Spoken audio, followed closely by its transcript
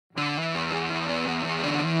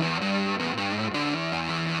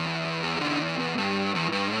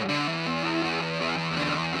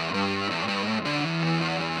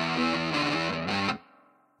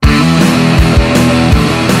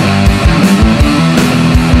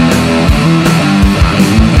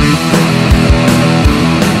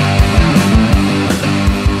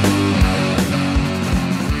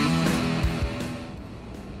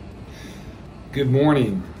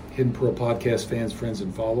morning, Hidden Pearl Podcast fans, friends,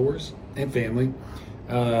 and followers, and family.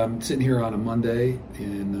 Sitting here on a Monday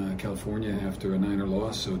in California after a Niner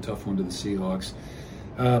loss, so a tough one to the Seahawks.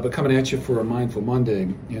 But coming at you for a Mindful Monday.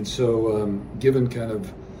 And so given kind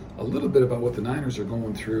of a little bit about what the Niners are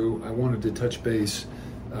going through, I wanted to touch base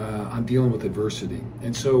on dealing with adversity.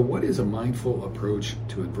 And so what is a mindful approach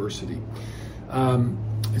to adversity?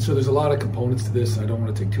 And so there's a lot of components to this. I don't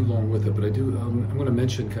want to take too long with it, but I'm going to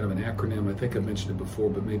mention kind of an acronym. I think I've mentioned it before,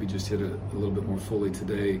 but maybe just hit it a little bit more fully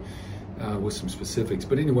today with some specifics.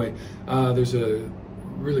 But anyway, there's a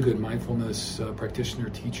really good mindfulness practitioner,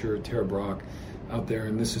 teacher, Tara Brach, out there,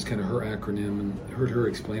 and this is kind of her acronym, and I heard her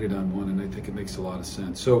explain it on one, and I think it makes a lot of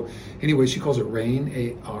sense. So anyway, she calls it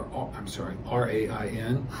RAIN,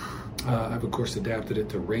 R-A-I-N. I've, of course, adapted it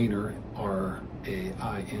to Rainer, R-A-I-N-E-R,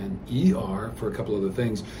 for a couple other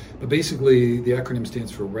things. But basically, the acronym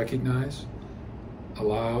stands for recognize,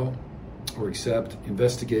 allow, or accept,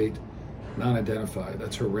 investigate, non-identify.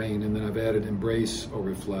 That's her RAIN. And then I've added embrace or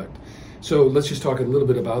reflect. So let's just talk a little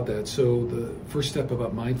bit about that. So the first step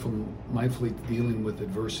about mindfully dealing with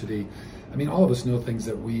adversity, I mean, all of us know things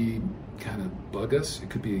that we kind of bug us. It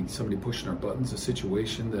could be somebody pushing our buttons, a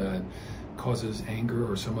situation that causes anger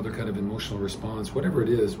or some other kind of emotional response. Whatever it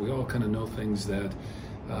is, we all kind of know things that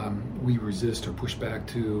we resist or push back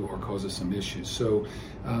to or cause us some issues. So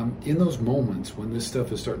in those moments when this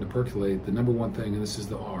stuff is starting to percolate, the number one thing, and this is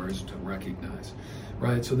the R, is to recognize.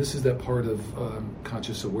 Right, so this is that part of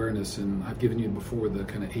conscious awareness, and I've given you before the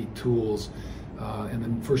kind of 8 tools, and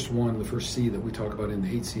then the first C that we talk about in the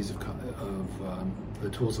 8 C's of the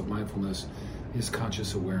tools of mindfulness is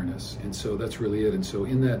conscious awareness, and so that's really it. And so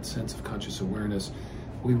in that sense of conscious awareness,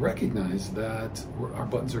 we recognize that our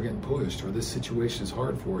buttons are getting pushed, or this situation is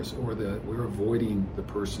hard for us, or that we're avoiding the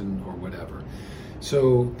person or whatever.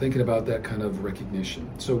 So thinking about that kind of recognition.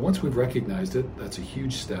 So once we've recognized it, that's a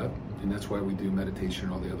huge step, and that's why we do meditation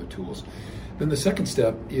and all the other tools. Then the second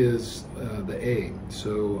step is the A.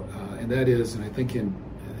 So, and that is, and I think in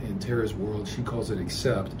Tara's world, she calls it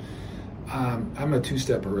accept. I'm a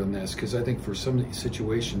 2-stepper in this, because I think for some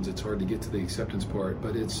situations it's hard to get to the acceptance part,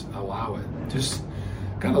 but it's allow it. Just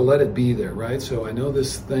kind of let it be there, right? So I know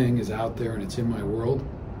this thing is out there and it's in my world,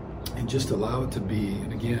 and just allow it to be.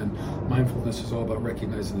 And again, mindfulness is all about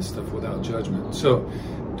recognizing this stuff without judgment. So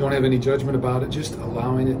don't have any judgment about it, just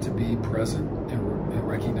allowing it to be present and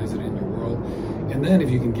recognize it in your world. And then if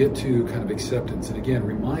you can get to kind of acceptance, and again,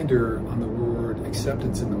 reminder on the word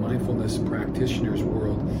acceptance in the mindfulness practitioner's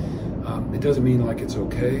world, it doesn't mean like it's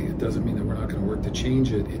okay. It doesn't mean that we're not going to work to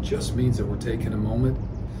change it. It just means that we're taking a moment.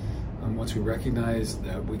 Once we recognize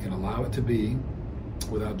that we can allow it to be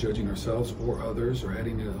without judging ourselves or others or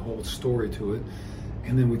adding a whole story to it,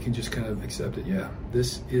 and then we can just kind of accept it. Yeah,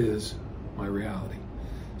 this is my reality.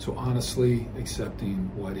 So honestly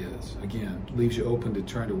accepting what is, again, leaves you open to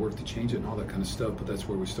trying to work to change it and all that kind of stuff, but that's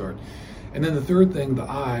where we start. And then the third thing, the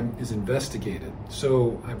I, is investigate it.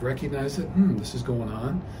 So I've recognized it, this is going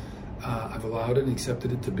on. I've allowed it and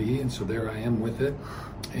accepted it to be, and so there I am with it.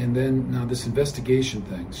 And then now this investigation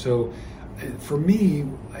thing. So for me,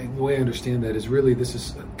 the way I understand that is really this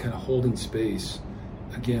is kind of holding space,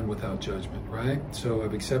 again, without judgment, right? So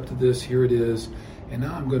I've accepted this, here it is, and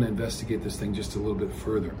now I'm going to investigate this thing just a little bit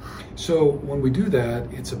further. So when we do that,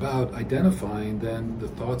 it's about identifying then the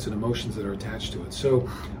thoughts and emotions that are attached to it. So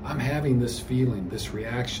I'm having this feeling, this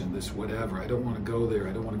reaction, this whatever. I don't want to go there.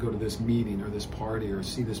 I don't want to go to this meeting or this party or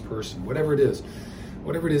see this person, whatever it is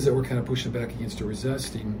that we're kind of pushing back against or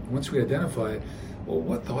resisting. Once we identify it, well,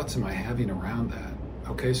 what thoughts am I having around that?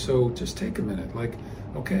 Okay, so just take a minute, like,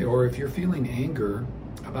 okay, or if you're feeling anger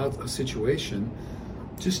about a situation,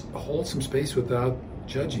 just hold some space without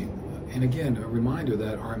judging. And again, a reminder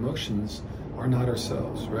that our emotions are not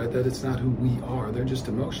ourselves, right? That it's not who we are. They're just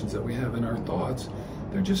emotions that we have. And our thoughts,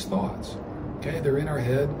 they're just thoughts, okay? They're in our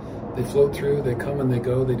head. They float through, they come and they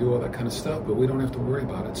go, they do all that kind of stuff, but we don't have to worry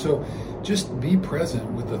about it. So just be present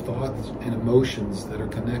with the thoughts and emotions that are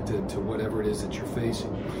connected to whatever it is that you're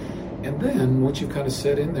facing. And then once you've kind of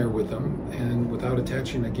set in there with them, and without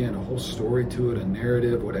attaching, again, a whole story to it, a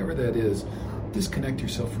narrative, whatever that is, disconnect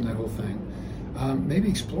yourself from that whole thing. Maybe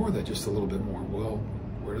explore that just a little bit more. Well,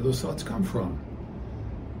 where do those thoughts come from?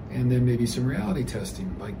 And then maybe some reality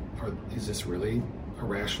testing, like, is this really a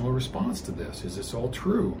rational response to this? Is this all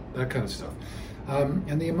true? That kind of stuff.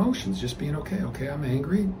 And the emotions, just being okay, I'm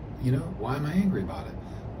angry, why am I angry about it?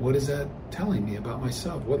 What is that telling me about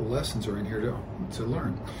myself? What lessons are in here to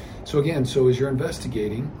learn? So again, as you're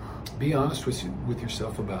investigating, be honest with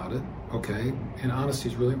yourself about it, okay? And honesty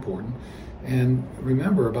is really important. And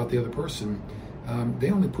remember about the other person, they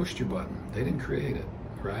only pushed your button. They didn't create it,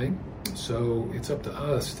 right? So it's up to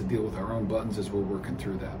us to deal with our own buttons as we're working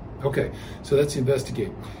through that. Okay, so that's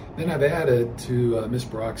investigate. Then I've added to Miss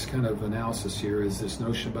Brock's kind of analysis here is this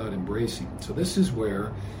notion about embracing. So this is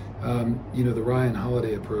where, the Ryan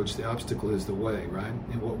Holiday approach, the obstacle is the way, right?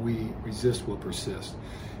 And what we resist will persist.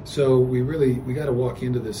 So we got to walk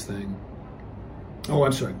into this thing. Oh,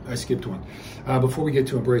 I'm sorry, I skipped one. Before we get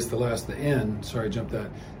to embrace the N, sorry, I jumped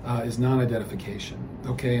that, is non-identification.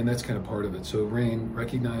 Okay, and that's kind of part of it. So Rain,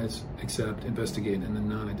 recognize, accept, investigate, and then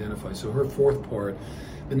non-identify. So her fourth part,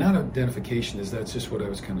 the non-identification that's just what I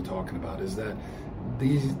was kind of talking about, is that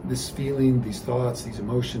this feeling, these thoughts, these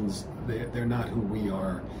emotions, they're not who we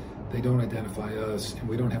are. They don't identify us, and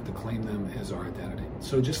we don't have to claim them as our identity.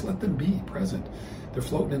 So just let them be present. They're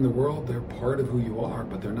floating in the world. They're part of who you are,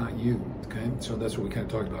 but they're not you. Okay, so that's what we kind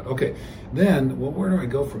of talked about. Okay, then, well, where do I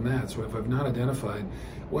go from that? So if I've not identified,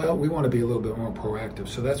 well, we want to be a little bit more proactive.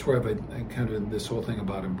 So that's where I've kind of this whole thing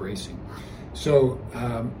about embracing. So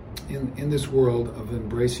in this world of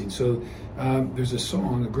embracing, so there's a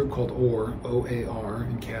song, a group called OAR, O-A-R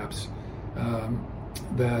in caps,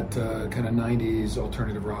 that kind of 90s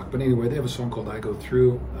alternative rock. But anyway, they have a song called I Go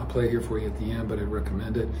Through. I'll play it here for you at the end, but I'd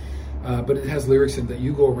recommend it. But it has lyrics in that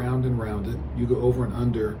you go around and round it, you go over and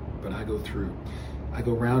under, but I go through. I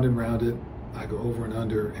go round and round it, I go over and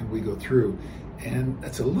under, and we go through. And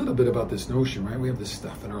that's a little bit about this notion, right? We have this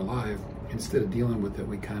stuff in our life. Instead of dealing with it,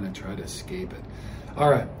 we kind of try to escape it. All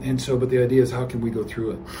right, and so, but the idea is how can we go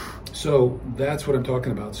through it? So that's what I'm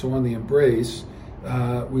talking about. So on the embrace,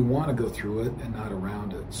 we want to go through it and not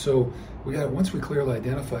around it. So once we clearly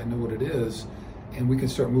identify and know what it is, and we can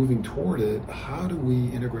start moving toward it, how do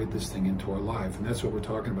we integrate this thing into our life? And that's what we're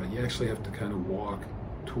talking about. You actually have to kind of walk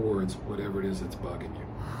towards whatever it is that's bugging you.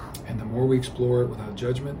 And the more we explore it without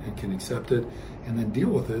judgment and can accept it and then deal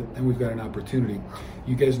with it, then we've got an opportunity.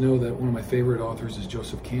 You guys know that one of my favorite authors is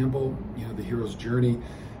Joseph Campbell, The Hero's Journey.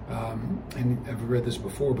 And I've read this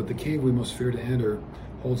before, but the cave we most fear to enter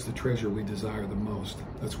holds the treasure we desire the most.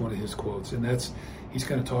 That's one of his quotes. And he's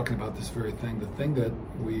kind of talking about this very thing. The thing that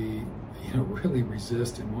we really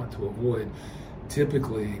resist and want to avoid,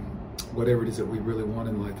 typically whatever it is that we really want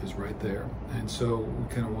in life is right there. And so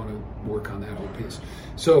we kind of want to work on that whole piece.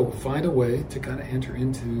 So find a way to kind of enter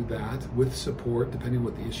into that with support, depending on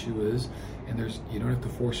what the issue is. And you don't have to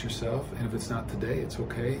force yourself. And if it's not today, it's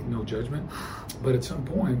okay, no judgment. But at some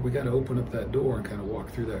point, we got to open up that door and kind of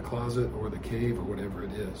walk through that closet or the cave or whatever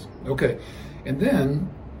it is. Okay, and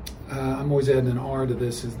then I'm always adding an R to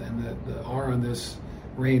this, and the R on this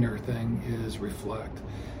Rainer thing is reflect.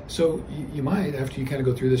 So you might, after you kind of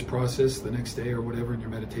go through this process the next day or whatever in your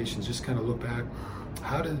meditations, just kind of look back,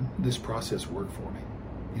 how did this process work for me?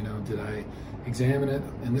 Did I examine it?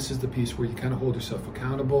 And this is the piece where you kind of hold yourself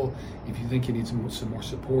accountable. If you think you need some more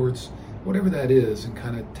supports, whatever that is, and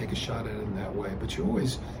kind of take a shot at it in that way. But you're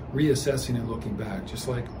always reassessing and looking back, just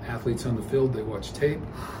like athletes on the field, they watch tape.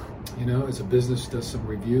 As a business does some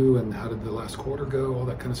review and how did the last quarter go, all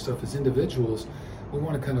that kind of stuff. As individuals, we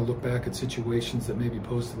want to kind of look back at situations that maybe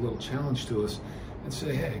posed a little challenge to us and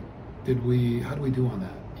say, hey, how do we do on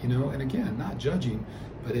that? And again, not judging,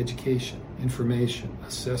 but education, information,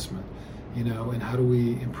 assessment, and how do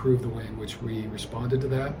we improve the way in which we responded to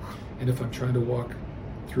that? And if I'm trying to walk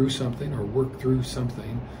through something or work through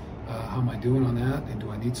something, how am I doing on that? And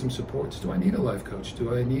do I need some supports? Do I need a life coach?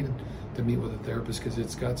 Do I need to meet with a therapist because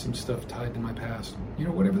it's got some stuff tied to my past?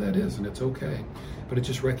 Whatever that is, and it's okay. But it's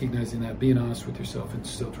just recognizing that, being honest with yourself, and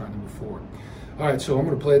still trying to move forward. All right, so I'm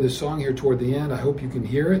going to play this song here toward the end. I hope you can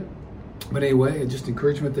hear it. But anyway, just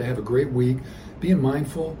encouragement to have a great week, being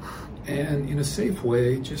mindful, and in a safe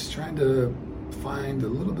way, just trying to find a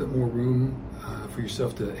little bit more room for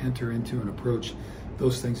yourself to enter into and approach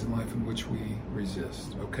those things in life in which we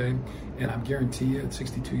resist, okay? And I guarantee you, at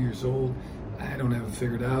 62 years old, I don't have it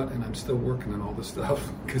figured out, and I'm still working on all this stuff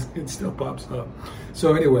because it still pops up.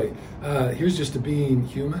 So anyway, here's just to being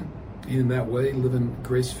human in that way, living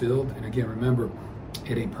grace-filled. And again, remember,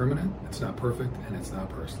 it ain't permanent, it's not perfect, and it's not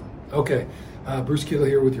personal. Okay, Bruce Kittle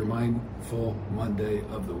here with your Mindful Monday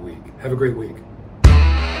of the week. Have a great week.